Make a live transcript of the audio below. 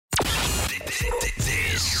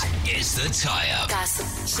This is the tie-up. Got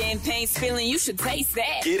some champagne spilling, you should taste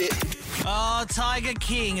that. Get it? Oh, Tiger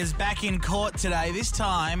King is back in court today. This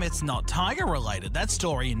time, it's not Tiger related. That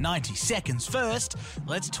story in 90 seconds. First,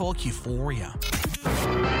 let's talk Euphoria.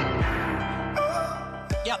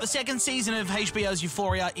 Yeah, the second season of HBO's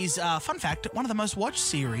Euphoria is, fun fact, one of the most watched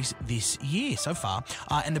series this year so far.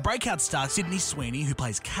 And the breakout star, Sydney Sweeney, who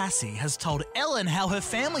plays Cassie, has told Ellen how her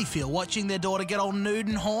family feel watching their daughter get all nude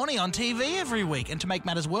and horny on TV every week. And to make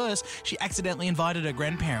matters worse, she accidentally invited her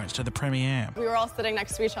grandparents to the premiere. We were all sitting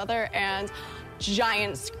next to each other and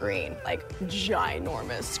giant screen, like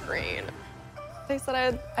ginormous screen. They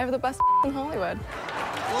said I have the best in Hollywood.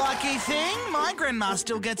 Lucky thing, my grandma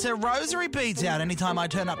still gets her rosary beads out anytime I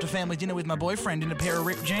turn up to family dinner with my boyfriend in a pair of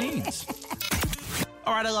ripped jeans.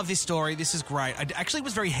 All right, I love this story. This is great. I actually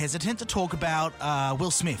was very hesitant to talk about Will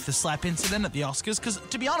Smith, the slap incident at the Oscars, because,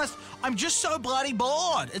 to be honest, I'm just so bloody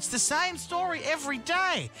bored. It's the same story every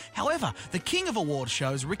day. However, the king of award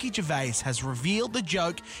shows, Ricky Gervais, has revealed the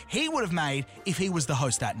joke he would have made if he was the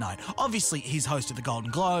host that night. Obviously, he's hosted the Golden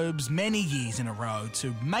Globes many years in a row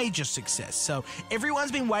to major success, so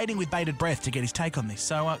everyone's been waiting with bated breath to get his take on this.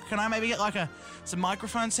 So can I maybe get some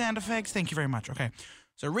microphone sound effects? Thank you very much. Okay.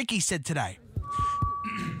 So Ricky said today,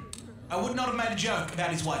 I would not have made a joke about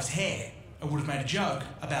his wife's hair. I would have made a joke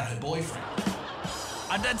about her boyfriend.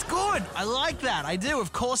 That's good. I like that. I do.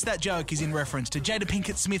 Of course, that joke is in reference to Jada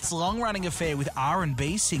Pinkett Smith's long-running affair with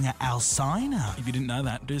R&B singer Alcina. If you didn't know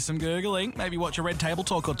that, do some Googling. Maybe watch a Red Table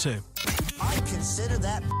Talk or two. I consider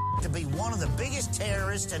that to be one of the biggest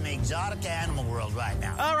terrorists in the exotic animal world right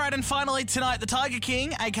now. All right, and finally tonight, the Tiger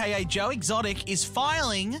King, a.k.a. Joe Exotic, is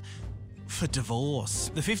filing for divorce.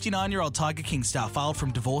 The 59-year-old Tiger King star filed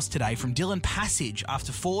from divorce today from Dylan Passage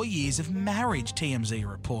after 4 years of marriage, TMZ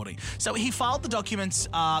reporting. So he filed the documents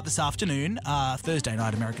this afternoon, Thursday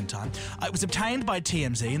night American time. It was obtained by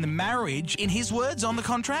TMZ, and the marriage, in his words on the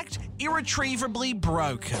contract, irretrievably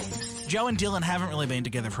broken. Joe and Dylan haven't really been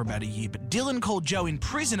together for about a year, but Dylan called Joe in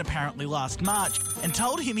prison apparently last March and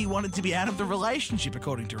told him he wanted to be out of the relationship,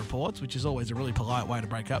 according to reports, which is always a really polite way to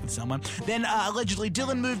break up with someone. Then, allegedly,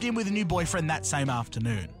 Dylan moved in with a new boyfriend that same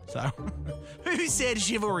afternoon. So, who said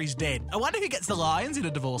chivalry's dead? I wonder who gets the lions in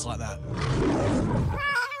a divorce like that.